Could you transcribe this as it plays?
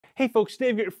Hey folks,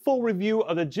 today we get a full review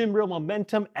of the Gymrail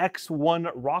Momentum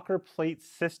X1 rocker plate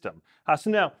system.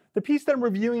 So now, the piece that I'm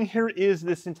reviewing here is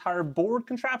this entire board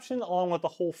contraption along with the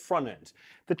whole front end.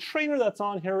 The trainer that's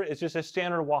on here is just a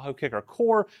standard Wahoo Kicker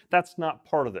core. That's not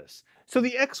part of this. So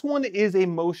the X1 is a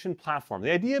motion platform.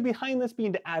 The idea behind this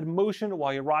being to add motion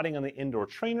while you're riding on the indoor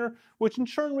trainer, which in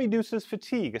turn reduces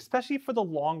fatigue, especially for the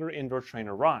longer indoor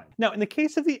trainer ride. Now, in the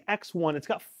case of the X1, it's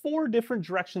got 4 different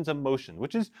directions of motion,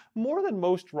 which is more than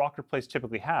most rocker plates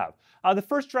typically have. The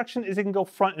first direction is it can go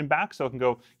front and back, so it can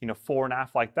go, fore and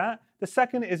aft like that. The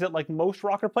second is that, like most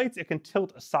rocker plates, it can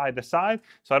tilt side to side.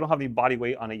 So I don't have any body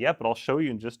weight on it yet, but I'll show you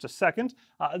in just a second.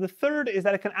 The third is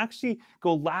that it can actually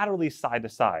go laterally side to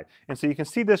side. And so you can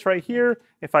see this right here.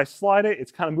 If I slide it,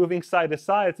 it's kind of moving side to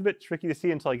side. It's a bit tricky to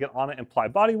see until I get on it and apply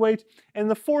body weight.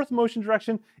 And the fourth motion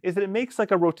direction is that it makes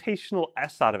like a rotational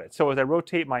S out of it. So as I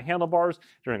rotate my handlebars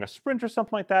during a sprint or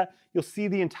something like that, you'll see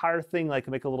the entire thing like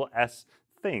make a little S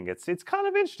thing. It's kind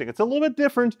of interesting. It's a little bit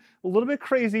different, a little bit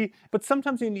crazy, but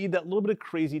sometimes you need that little bit of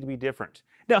crazy to be different.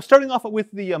 Now, starting off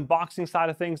with the unboxing side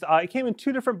of things, it came in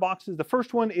 2 different boxes. The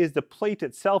first one is the plate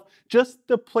itself, just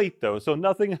the plate though, so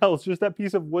nothing else, just that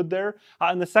piece of wood there.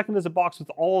 And the second is a box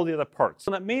with all the other parts. So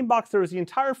in that main box, there is the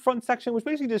entire front section, which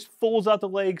basically just folds out the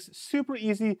legs, super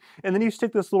easy. And then you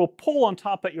stick this little pole on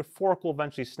top that your fork will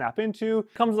eventually snap into.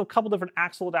 Comes with a couple different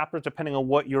axle adapters depending on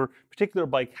what your particular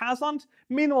bike has on it.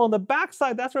 Meanwhile, on the back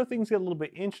side, that's where things get a little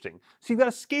bit interesting. So you've got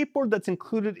a skateboard that's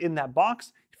included in that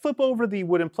box. Flip over the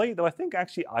wooden plate, though I think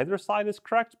actually either side is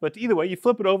correct, but either way, you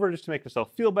flip it over just to make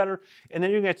yourself feel better, and then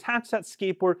you're going to attach that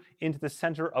skateboard into the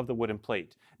center of the wooden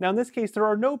plate. Now in this case, there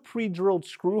are no pre-drilled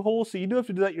screw holes, so you do have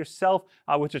to do that yourself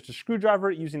with just a screwdriver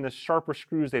using the sharper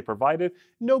screws they provided.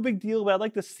 No big deal, but I'd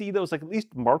like to see those like at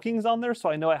least markings on there so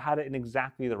I know I had it in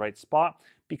exactly the right spot.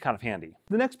 Be kind of handy.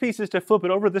 The next piece is to flip it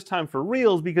over, this time for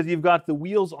reals, because you've got the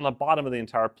wheels on the bottom of the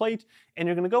entire plate, and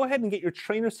you're going to go ahead and get your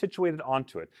trainer situated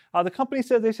onto it. The company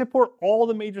says they support all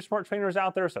the major smart trainers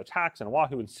out there, so Tacx and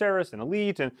Wahoo and Ceres and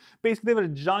Elite, and basically they have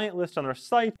a giant list on their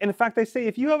site. And in fact, they say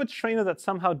if you have a trainer that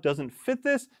somehow doesn't fit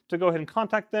this, to go ahead and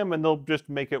contact them and they'll just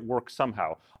make it work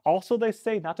somehow. Also, they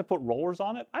say not to put rollers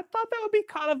on it. I thought that would be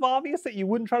kind of obvious that you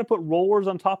wouldn't try to put rollers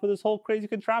on top of this whole crazy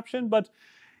contraption, but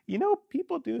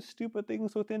people do stupid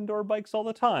things with indoor bikes all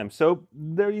the time. So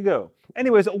there you go.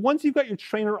 Anyways, once you've got your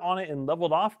trainer on it and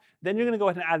leveled off, then you're going to go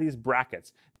ahead and add these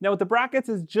brackets. Now with the brackets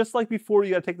is just like before,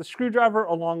 you got to take the screwdriver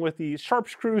along with the sharp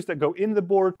screws that go into the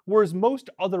board, whereas most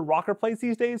other rocker plates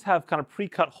these days have kind of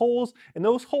pre-cut holes, and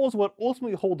those holes will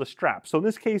ultimately hold the strap. So in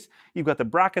this case, you've got the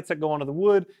brackets that go onto the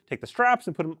wood, take the straps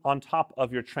and put them on top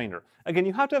of your trainer. Again,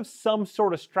 you have to have some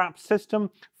sort of strap system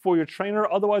for your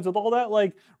trainer. Otherwise, with all that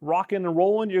like rocking and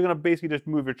rolling, you're going to basically just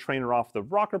move your trainer off the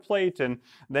rocker plate, and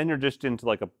then you're just into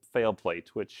like a fail plate,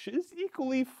 which is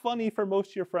equally funny for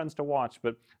most of your friends to watch,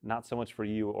 but not so much for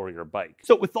you or your bike.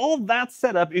 So with all that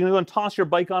set up, you're going to go and toss your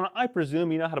bike on it. I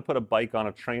presume you know how to put a bike on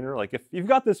a trainer. Like if you've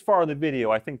got this far in the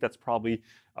video, I think that's probably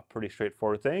a pretty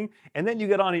straightforward thing. And then you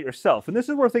get on it yourself. And this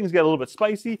is where things get a little bit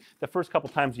spicy the first couple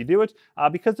times you do it,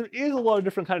 because there is a lot of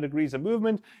different kind of degrees of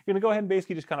movement. You're going to go ahead and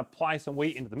basically just kind of apply some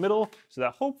weight into the middle so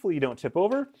that hopefully you don't tip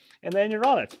over, and then you're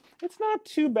on it. It's not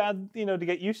too bad, to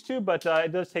get used to, but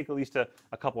it does take at least a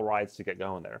couple rides to get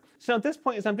going there. So at this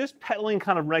point, as I'm just pedaling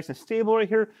kind of nice and stable right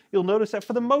here, you'll notice that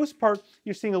for the most part,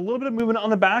 you're seeing a little bit of movement on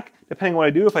the back. Depending on what I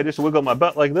do, if I just wiggle my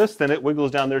butt like this, then it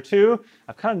wiggles down there too.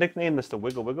 I've kind of nicknamed this the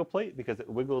wiggle wiggle plate because it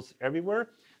wiggles everywhere.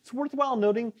 It's worthwhile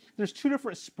noting there's 2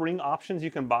 different spring options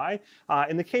you can buy.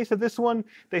 In the case of this one,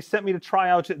 they sent me to try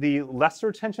out the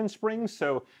lesser tension springs,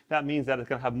 so that means that it's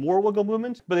going to have more wiggle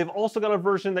movement, but they've also got a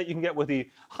version that you can get with the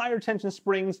higher tension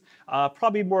springs,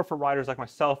 probably more for riders like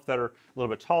myself that are a little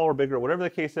bit taller, bigger, whatever the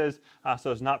case is,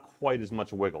 so it's not quite as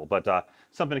much wiggle, but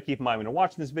something to keep in mind when you're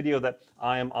watching this video, that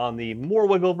I am on the more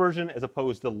wiggle version as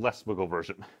opposed to the less wiggle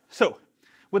version. So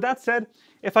with that said,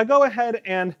 if I go ahead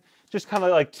and just kind of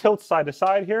like tilt side to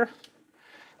side here.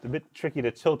 It's a bit tricky to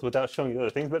tilt without showing you the other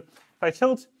things, but if I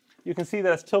tilt, you can see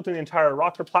that it's tilting the entire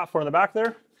rocker platform in the back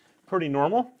there. Pretty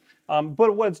normal.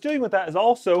 But what it's doing with that is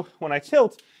also, when I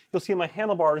tilt, you'll see my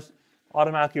handlebars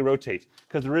automatically rotate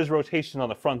because there is rotation on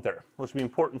the front there, which will be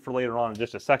important for later on in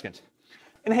just a second.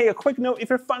 And hey, a quick note, if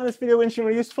you're finding this video interesting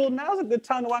or useful, now's a good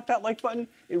time to whack that like button.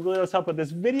 It really does help with this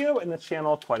video and the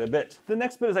channel quite a bit. The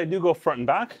next bit is I do go front and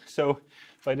back. So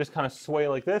if I just kind of sway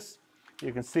like this,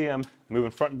 you can see I'm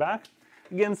moving front and back.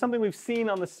 Again, something we've seen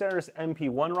on the Ceres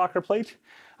MP1 rocker plate,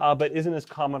 but isn't as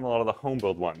common on a lot of the home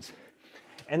build ones.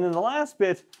 And then the last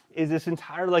bit is this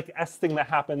entire like S thing that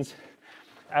happens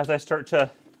as I start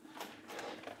to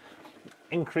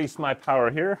increase my power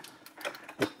here.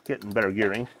 Getting better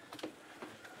gearing.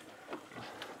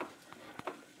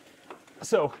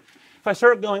 So if I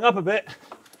start going up a bit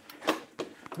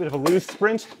of a loose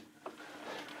sprint,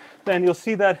 then you'll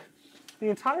see that the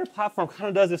entire platform kind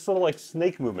of does this little like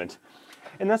snake movement.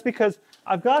 And that's because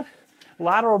I've got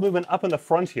lateral movement up in the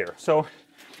front here. So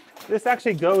this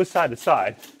actually goes side to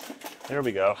side. There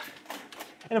we go.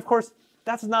 And of course,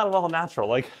 that's not at all natural.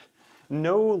 Like,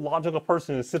 no logical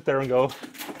person would sit there and go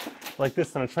like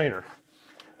this on a trainer.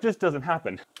 It just doesn't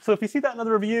happen. So if you see that in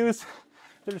other reviews,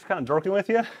 they're just kind of joking with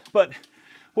you. But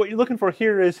what you're looking for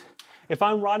here is, if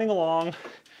I'm riding along,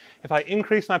 if I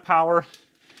increase my power,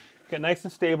 get nice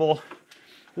and stable,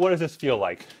 what does this feel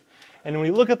like? And when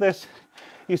you look at this,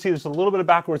 you see there's a little bit of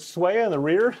backward sway in the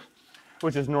rear,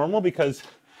 which is normal because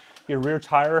your rear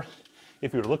tire,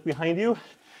 if you were to look behind you,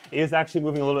 is actually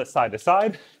moving a little bit side to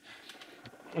side.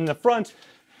 In the front,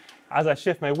 as I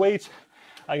shift my weight,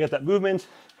 I get that movement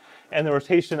and the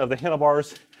rotation of the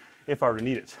handlebars if I were to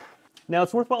need it. Now,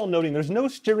 it's worthwhile noting there's no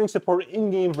steering support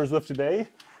in-game for Zwift today.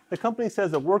 The company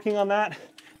says that working on that,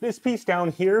 this piece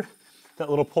down here, that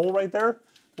little pole right there,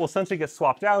 will essentially get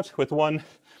swapped out with one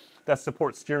that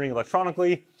supports steering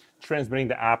electronically, transmitting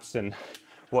to apps and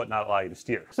whatnot allow you to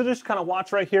steer. So just kind of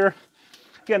watch right here.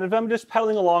 Again, if I'm just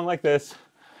pedaling along like this,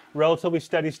 relatively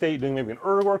steady state, doing maybe an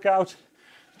erg workout,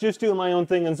 just doing my own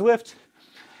thing in Zwift,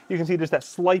 you can see just that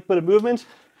slight bit of movement.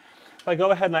 If I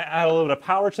go ahead and I add a little bit of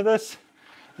power to this,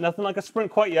 nothing like a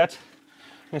sprint quite yet.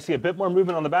 You can see a bit more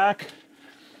movement on the back,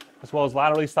 as well as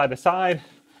laterally side to side.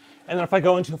 And then if I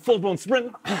go into a full-blown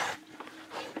sprint,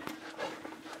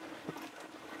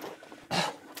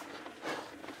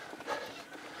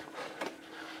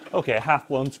 okay, a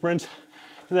half-blown sprint,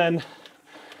 then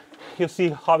you'll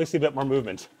see obviously a bit more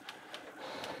movement.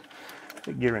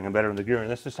 The gearing, I'm better in the gearing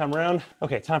this time around.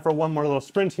 Okay, time for one more little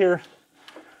sprint here.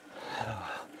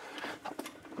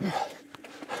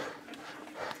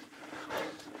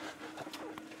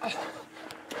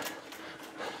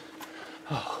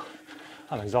 Oh,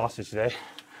 I'm exhausted today.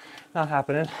 Not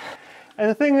happening. And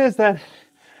the thing is that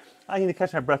I need to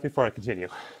catch my breath before I continue.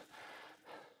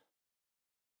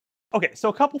 Okay, so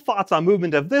a couple thoughts on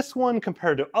movement of this one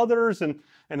compared to others and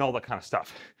all that kind of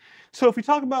stuff. So if we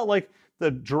talk about like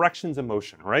the directions of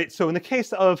motion, right? So in the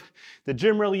case of the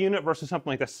Gymrail unit versus something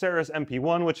like the Ceres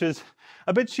MP1, which is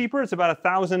a bit cheaper, it's about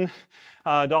 $1,000,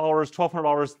 $1,200,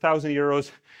 1,000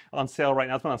 euros on sale right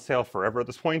now. It's been on sale forever at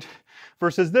this point.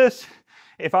 Versus this,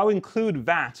 if I would include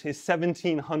VAT, is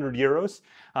 1,700 euros.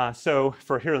 So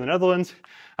for here in the Netherlands,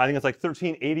 I think it's like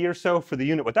 1,380 or so for the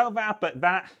unit without VAT, but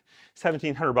VAT,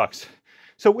 1,700 bucks.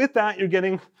 So with that, you're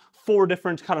getting 4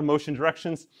 different kind of motion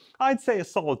directions. I'd say a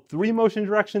solid 3 motion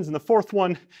directions, and the 4th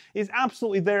one is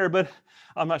absolutely there, but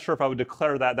I'm not sure if I would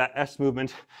declare that S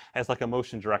movement as like a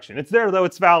motion direction. It's there though,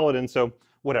 it's valid, and so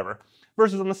whatever.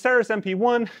 Versus on the Ceres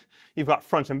MP1, you've got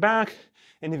front and back,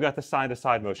 and you've got the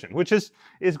side-to-side motion, which is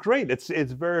great. It's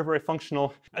very, very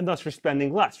functional, and thus you're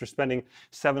spending less. You're spending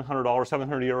 $700,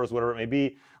 700 euros, whatever it may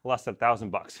be, less than 1,000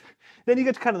 bucks. Then you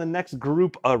get to kind of the next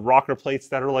group of rocker plates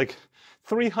that are like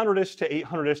 300-ish to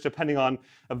 800-ish, depending on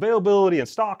availability and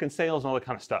stock and sales and all that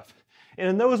kind of stuff. And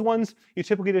in those ones, you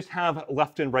typically just have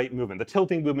left and right movement, the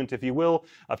tilting movement, if you will,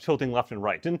 of tilting left and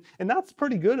right. And that's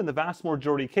pretty good in the vast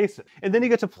majority of cases. And then you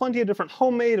get to plenty of different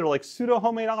homemade or like pseudo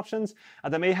homemade options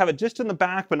that may have it just in the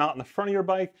back, but not in the front of your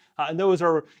bike. And those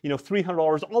are,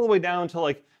 $300 all the way down to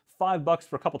like $5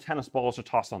 for a couple tennis balls to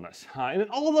toss on this. And in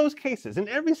all those cases, in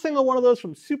every single one of those,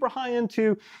 from super high end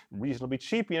to reasonably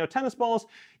cheap, tennis balls,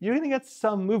 you're gonna get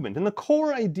some movement. And the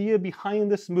core idea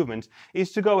behind this movement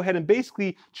is to go ahead and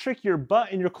basically trick your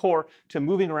butt and your core to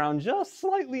moving around just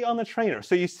slightly on the trainer.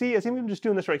 So you see, as I'm just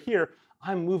doing this right here,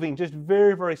 I'm moving just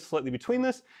very, very slightly between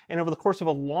this, and over the course of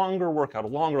a longer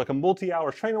workout, like a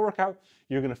multi-hour trainer workout,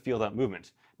 you're gonna feel that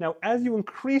movement. Now, as you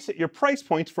increase your price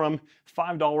point from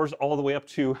 $5 all the way up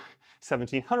to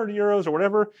 1,700 euros or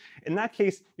whatever, in that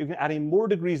case, you can add in more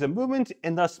degrees of movement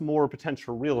and thus more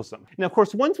potential realism. Now, of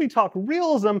course, once we talk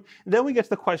realism, then we get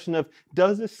to the question of,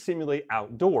 does this simulate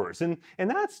outdoors? And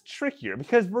that's trickier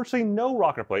because virtually no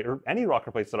rocker plate, or any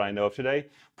rocker plates that I know of today,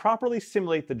 properly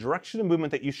simulate the direction of movement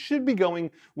that you should be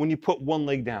going when you put one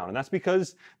leg down. And that's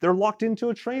because they're locked into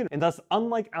a trainer. And thus,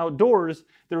 unlike outdoors,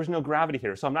 there is no gravity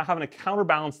here. So I'm not having to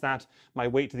counterbalance my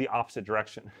weight to the opposite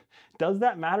direction. Does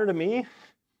that matter to me?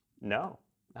 No,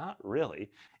 not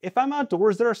really. If I'm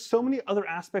outdoors, there are so many other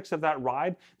aspects of that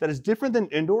ride that is different than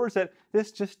indoors that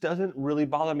this just doesn't really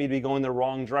bother me to be going the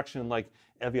wrong direction like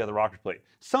every other rocker plate.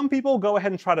 Some people go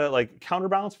ahead and try to like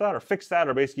counterbalance for that or fix that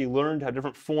or basically learn to have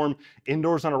different form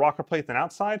indoors on a rocker plate than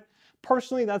outside.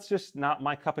 Personally, that's just not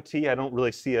my cup of tea. I don't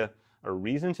really see a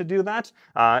reason to do that.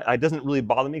 It doesn't really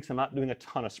bother me because I'm not doing a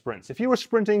ton of sprints. If you were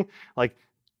sprinting like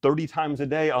 30 times a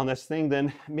day on this thing,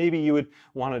 then maybe you would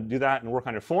want to do that and work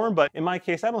on your form. But in my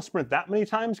case, I don't sprint that many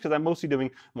times because I'm mostly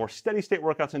doing more steady state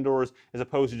workouts indoors as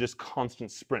opposed to just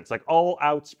constant sprints, like all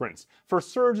out sprints. For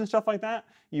surge and stuff like that,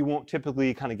 you won't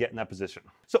typically kind of get in that position.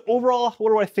 So overall, what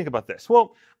do I think about this?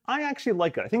 Well, I actually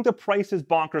like it. I think the price is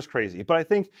bonkers crazy, but I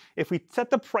think if we set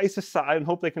the price aside and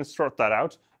hope they can sort that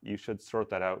out, you should sort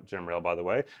that out, Gymrail, by the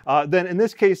way, then in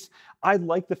this case, I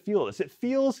like the feel of this. It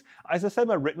feels, as I said in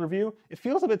my written review, it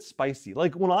feels a bit spicy.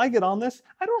 Like when I get on this,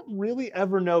 I don't really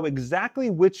ever know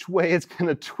exactly which way it's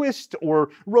gonna twist or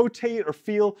rotate or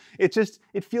feel. It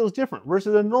feels different.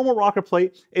 Versus a normal rocker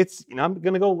plate, it's, I'm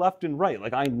gonna go left and right.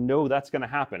 Like I know that's gonna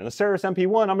happen. In the Ceres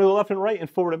MP1, I'm gonna go left and right and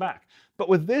forward and back. But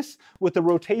with this, with the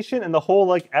rotation and the whole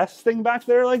like S thing back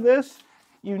there like this,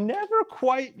 you never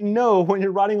quite know when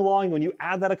you're riding along, when you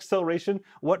add that acceleration,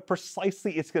 what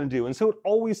precisely it's going to do. And so it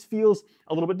always feels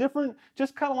a little bit different,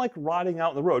 just kind of like riding out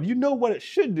on the road. You know what it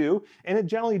should do, and it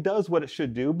generally does what it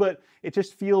should do, but it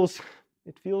just feels,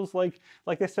 like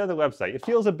they said on the website, it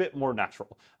feels a bit more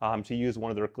natural, to use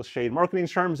one of their cliched marketing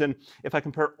terms. And if I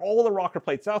compare all the rocker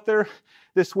plates out there,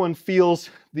 this one feels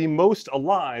the most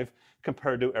alive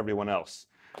compared to everyone else,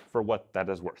 for what that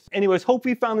is worth. Anyways, hope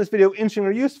you found this video interesting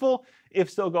or useful. If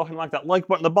so, go ahead and like that like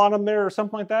button at the bottom there or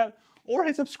something like that. Or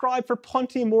hit subscribe for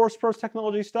plenty more sports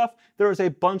technology stuff. There is a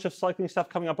bunch of cycling stuff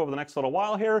coming up over the next little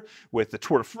while here with the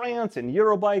Tour de France and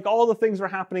Eurobike. All the things are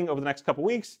happening over the next couple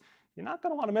weeks. You're not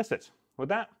going to want to miss it. With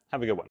that, have a good one.